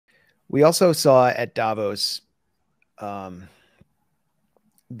We also saw at Davos um,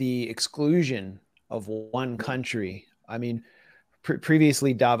 the exclusion of one country. I mean,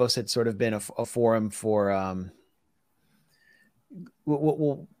 previously Davos had sort of been a forum for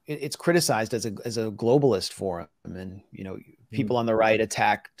well, it's criticized as a globalist forum, and people on the right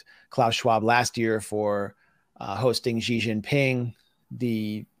attacked Klaus Schwab last year for hosting Xi Jinping,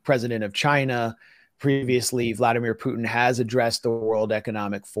 the president of China. Previously, Vladimir Putin has addressed the World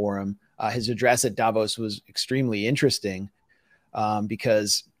Economic Forum. His address at Davos was extremely interesting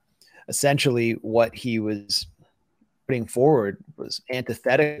because essentially what he was putting forward was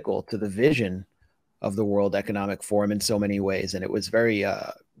antithetical to the vision of the World Economic Forum in so many ways. And it was very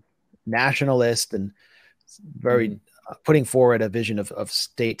nationalist and very putting forward a vision of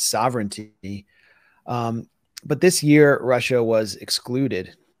state sovereignty. But this year, Russia was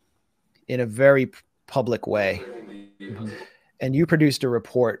excluded in a very public way. And you produced a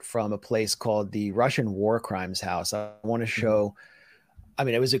report from a place called the Russian War Crimes House. I want to show, I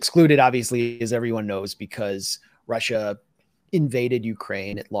mean, it was excluded, obviously, as everyone knows, because Russia invaded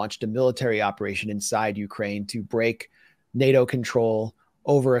Ukraine. It launched a military operation inside Ukraine to break NATO control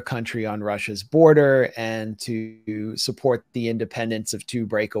over a country on Russia's border and to support the independence of two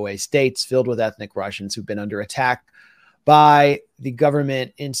breakaway states filled with ethnic Russians who've been under attack by the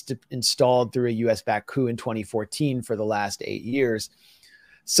government installed through a US-backed coup in 2014 for the last 8 years.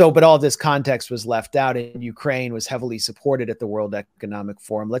 So, but all this context was left out, and Ukraine was heavily supported at the World Economic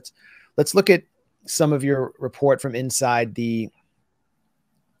Forum. Let's look at some of your report from inside the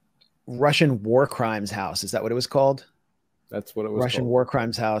Russian War Crimes House. Is that what it was called? That's what it was Russian called. War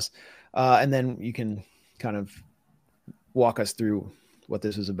Crimes House. And then you can kind of walk us through what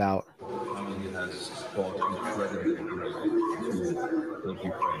this is about. It has fought incredibly to build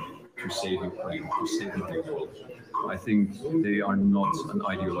Ukraine, to save Ukraine, to save the world. I think they are not an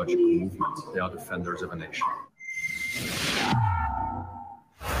ideological movement. They are defenders of a nation.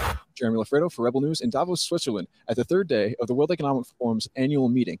 Jeremy Loffredo for Rebel News in Davos, Switzerland, at the third day of the World Economic Forum's annual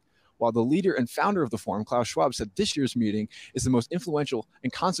meeting. While the leader and founder of the forum, Klaus Schwab, said this year's meeting is the most influential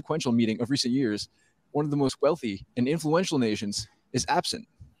and consequential meeting of recent years, one of the most wealthy and influential nations is absent.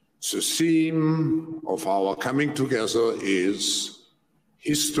 The theme of our coming together is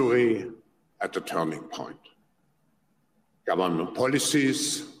history at a turning point. Government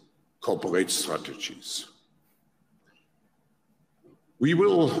policies, corporate strategies. We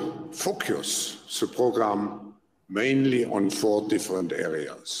will focus the program mainly on 4 different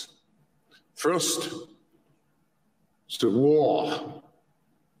areas. First, the war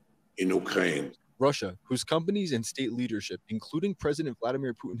in Ukraine. Russia, whose companies and state leadership, including President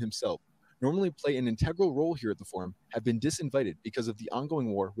Vladimir Putin himself, normally play an integral role here at the forum, have been disinvited because of the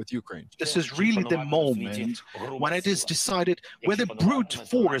ongoing war with Ukraine. This is really the moment when it is decided whether brute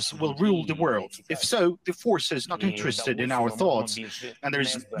force will rule the world. If so, the force is not interested in our thoughts, and there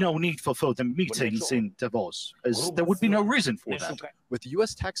is no need for further meetings in Davos, as there would be no reason for that. With the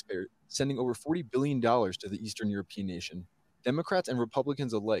U.S. taxpayer sending over $40 billion to the Eastern European nation, Democrats and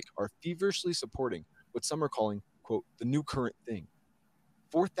Republicans alike are feverishly supporting what some are calling, quote, the new current thing.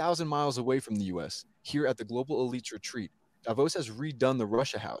 4,000 miles away from the U.S., here at the Global Elites Retreat, Davos has redone the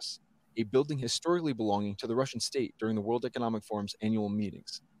Russia House, a building historically belonging to the Russian state during the World Economic Forum's annual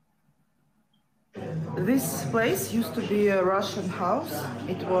meetings. This place used to be a Russian house.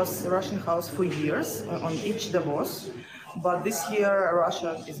 It was a Russian house for years on each Davos, but this year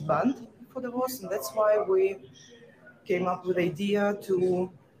Russia is banned for Davos, and that's why we came up with the idea to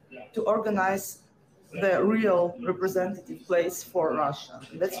organize the real representative place for Russia.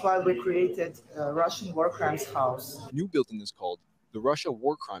 That's why we created a Russian War Crimes House. The new building is called the Russia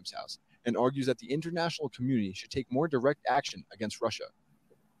War Crimes House and argues that the international community should take more direct action against Russia.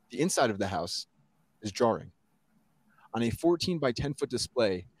 The inside of the house is jarring. On a 14 by 10 foot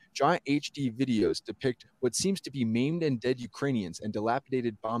display, giant HD videos depict what seems to be maimed and dead Ukrainians and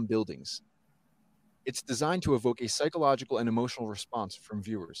dilapidated bomb buildings. It's designed to evoke a psychological and emotional response from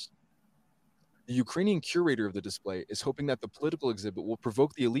viewers. The Ukrainian curator of the display is hoping that the political exhibit will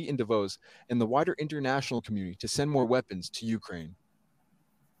provoke the elite in Davos and the wider international community to send more weapons to Ukraine.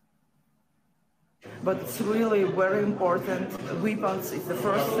 But it's really very important. Weapons is the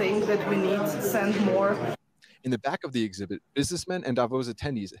first thing that we need to send more. In the back of the exhibit, businessmen and Davos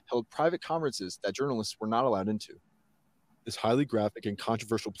attendees held private conferences that journalists were not allowed into. This highly graphic and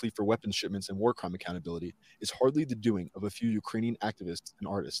controversial plea for weapons shipments and war crime accountability is hardly the doing of a few Ukrainian activists and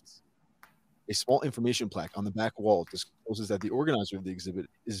artists. A small information plaque on the back wall discloses that the organizer of the exhibit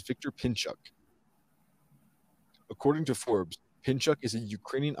is Viktor Pinchuk. According to Forbes, Pinchuk is a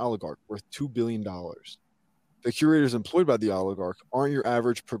Ukrainian oligarch worth $2 billion. The curators employed by the oligarch aren't your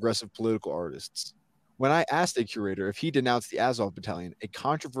average progressive political artists. When I asked a curator if he denounced the Azov Battalion, a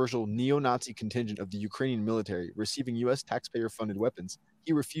controversial neo-Nazi contingent of the Ukrainian military receiving U.S. taxpayer-funded weapons,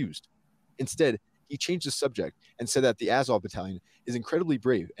 he refused. Instead, he changed the subject and said that the Azov Battalion is incredibly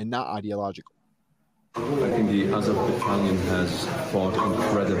brave and not ideological. I think the Azov Battalion has fought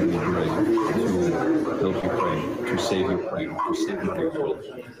incredibly brave to help Ukraine, to save the world.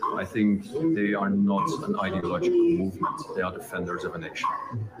 I think they are not an ideological movement. They are defenders of a nation.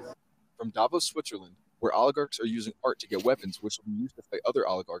 From Davos, Switzerland, where oligarchs are using art to get weapons which will be used to fight other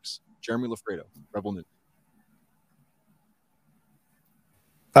oligarchs, Jeremy Loffredo, Rebel News.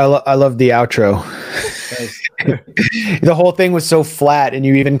 I love the outro. The whole thing was so flat, and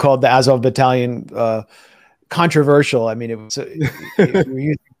you even called the Azov Battalion controversial. I mean, it was you were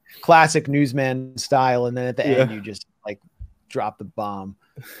using classic newsman style, and then at the end you just like drop the bomb.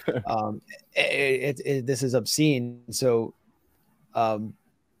 This is obscene. So, yeah,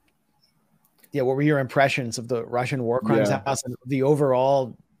 what were your impressions of the Russian war crimes house and the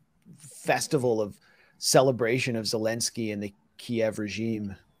overall festival of celebration of Zelensky and the Kiev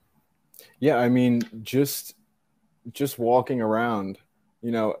regime? Yeah, I mean, just walking around,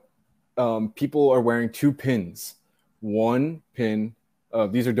 you know, people are wearing two pins. One pin,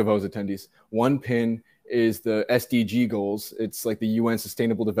 these are Davos attendees. One pin is the SDG goals. It's like the UN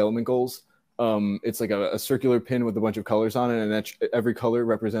Sustainable Development Goals. It's like a circular pin with a bunch of colors on it, and every color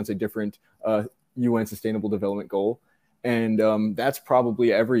represents a different UN Sustainable Development Goal. And that's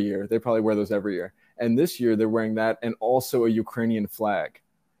probably every year. They probably wear those every year. And this year they're wearing that and also a Ukrainian flag.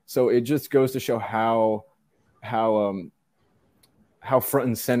 So it just goes to show how front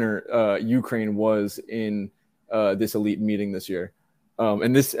and center Ukraine was in this elite meeting this year.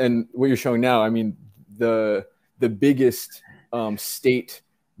 And what you're showing now, I mean, the biggest state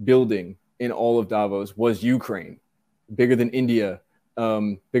building in all of Davos was Ukraine, bigger than India,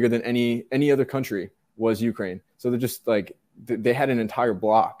 bigger than any other country was Ukraine. So they're just like, they had an entire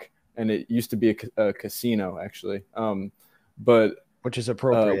block, and it used to be a casino actually. But which is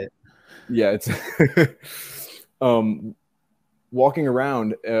appropriate. Yeah, it's walking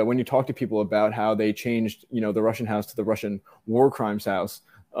around when you talk to people about how they changed, you know, the Russian house to the Russian war crimes house.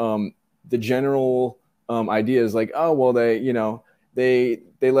 The general idea is like, oh well, they let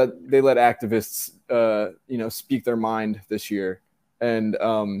activists you know, speak their mind this year, and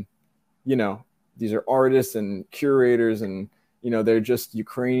you know, these are artists and curators, and you know, they're just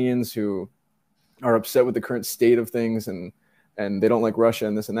Ukrainians who are upset with the current state of things, and they don't like Russia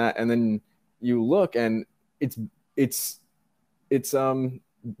and this and that. And then you look, and it's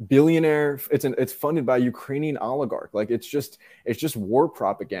billionaire. It's funded by a Ukrainian oligarch. Like it's just war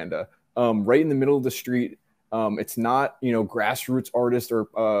propaganda right in the middle of the street. It's not, you know, grassroots artists or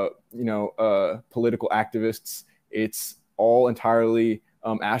political activists. It's all entirely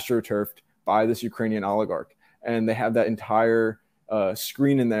astroturfed by this Ukrainian oligarch, and they have that entire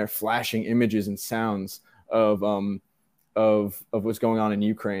screen in there flashing images and sounds of what's going on in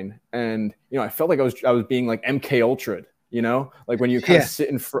Ukraine. And you know, I felt like I was being like MK Ultra'd, you know, like when you kind of sit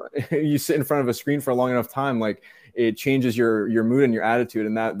in front of a screen for a long enough time, like it changes your mood and your attitude.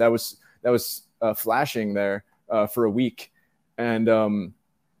 And that was flashing there for a week. And there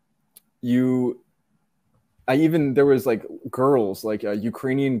was like girls, like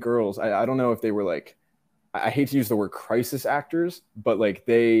Ukrainian girls. I don't know if they were like, I hate to use the word crisis actors, but like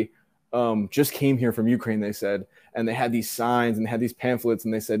they just came here from Ukraine, they said, and they had these signs and they had these pamphlets,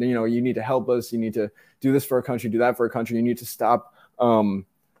 and they said, you know, you need to help us, you need to do this for our country, do that for our country, you need to stop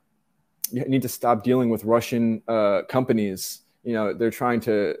dealing with Russian companies. You know, they're trying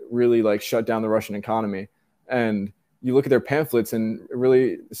to really like shut down the Russian economy. And you look at their pamphlets, and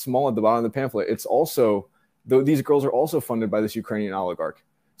really small at the bottom of the pamphlet, it's also, these girls are also funded by this Ukrainian oligarch.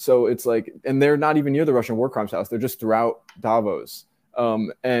 So it's like, and they're not even near the Russian war crimes house. They're just throughout Davos.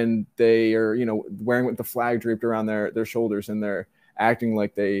 And they are, you know, wearing with the flag draped around their shoulders, and they're acting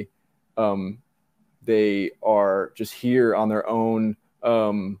like they are just here on their own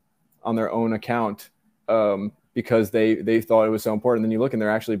account, because they thought it was so important. Then you look, and they're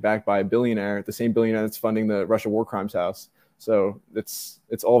actually backed by a billionaire, the same billionaire that's funding the Russia war crimes house. So it's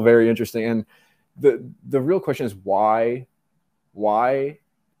all very interesting. And the real question is why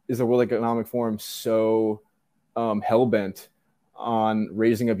is the World Economic Forum so hell-bent on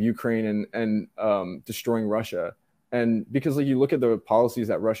raising up Ukraine and destroying Russia? And because like you look at the policies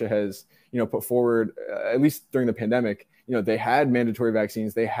that Russia has, you know, put forward, at least during the pandemic, you know, they had mandatory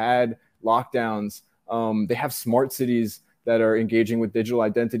vaccines, they had lockdowns, they have smart cities that are engaging with digital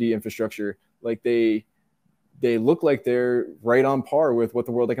identity infrastructure. Like they look like they're right on par with what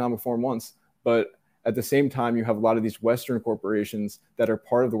the World Economic Forum wants. But At the same time, you have a lot of these Western corporations that are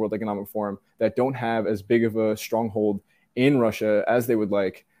part of the World Economic Forum that don't have as big of a stronghold in Russia as they would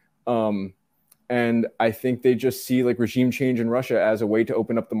like. And I think they just see like regime change in Russia as a way to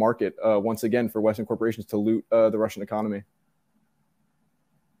open up the market once again for Western corporations to loot the Russian economy.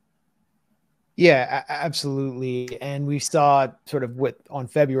 Yeah, absolutely. And we saw sort of on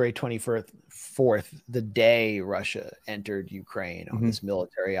February 24th, the day Russia entered Ukraine on this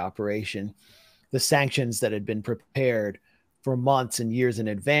military operation, the sanctions that had been prepared for months and years in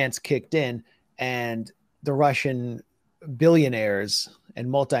advance kicked in, and the Russian billionaires and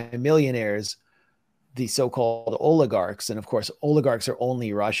multimillionaires, the so-called oligarchs, and of course, oligarchs are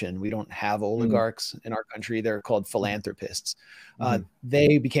only Russian. We don't have oligarchs in our country. They're called philanthropists.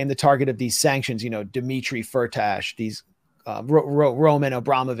 They became the target of these sanctions. You know, Dmitry Firtash, these Roman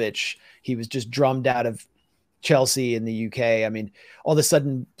Abramovich, he was just drummed out of Chelsea in the UK. I mean, all of a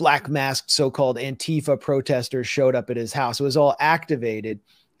sudden, black masked so-called Antifa protesters showed up at his house. It was all activated.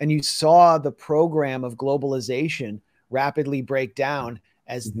 And you saw the program of globalization rapidly break down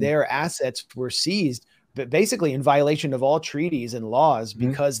as their assets were seized, but basically in violation of all treaties and laws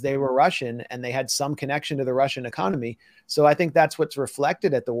because they were Russian and they had some connection to the Russian economy. So I think that's what's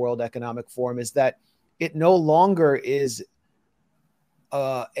reflected at the World Economic Forum, is that it no longer is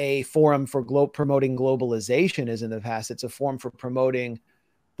a forum for promoting globalization as in the past. It's a forum for promoting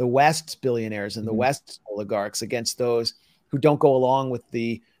the West's billionaires and the West's oligarchs against those who don't go along with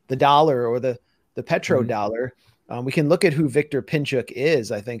the dollar or the petrodollar. We can look at who Viktor Pinchuk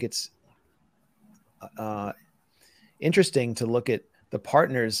is. I think it's interesting to look at the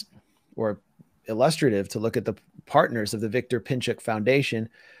partners, or illustrative to look at the partners of the Viktor Pinchuk Foundation,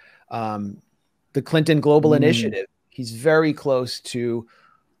 the Clinton Global Initiative. He's very close to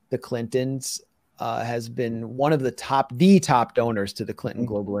the Clintons, has been one of the top donors to the Clinton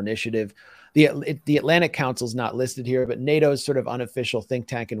Global Initiative. The Atlantic Council is not listed here, but NATO's sort of unofficial think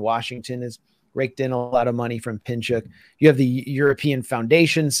tank in Washington has raked in a lot of money from Pinchuk. You have the European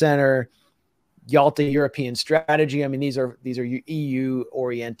Foundation Center, Yalta European Strategy. I mean, these are EU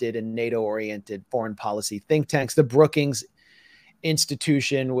oriented and NATO oriented foreign policy think tanks. The Brookings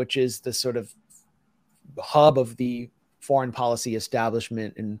Institution, which is the sort of hub of the foreign policy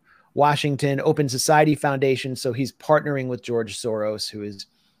establishment in Washington. Open Society Foundation. So he's partnering with George Soros, who is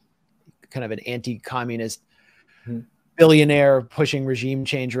kind of an anti-communist billionaire pushing regime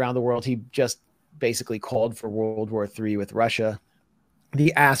change around the world. He just basically called for World War III with Russia.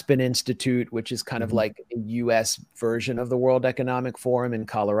 The Aspen Institute, which is kind of like a US version of the World Economic Forum in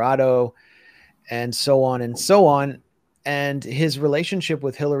Colorado, and so on and so on. And his relationship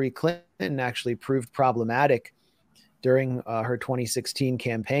with Hillary Clinton actually proved problematic during her 2016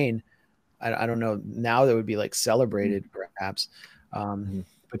 campaign. I don't know, now that would be like celebrated perhaps.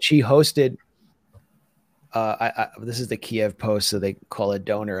 But she hosted, this is the Kiev Post, so they call a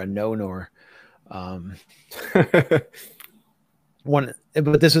donor a no-nor. But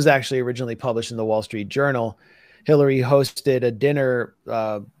this was actually originally published in the Wall Street Journal. Hillary hosted a dinner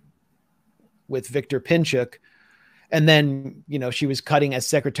with Viktor Pinchuk, and then, you know, she was cutting as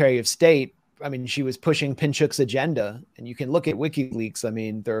Secretary of State. I mean, she was pushing Pinchuk's agenda, and you can look at WikiLeaks. I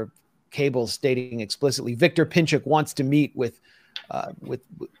mean, there are cables stating explicitly Viktor Pinchuk wants to meet with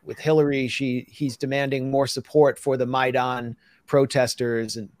Hillary. He's demanding more support for the Maidan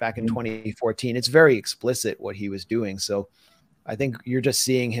protesters, and back in 2014, it's very explicit what he was doing. So I think you're just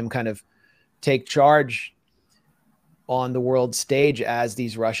seeing him kind of take charge on the world stage as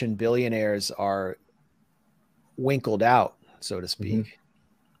these Russian billionaires are winkled out, so to speak.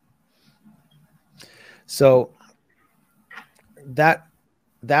 So that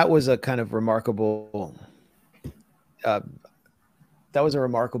was a kind of remarkable, that was a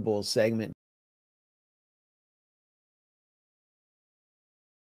remarkable segment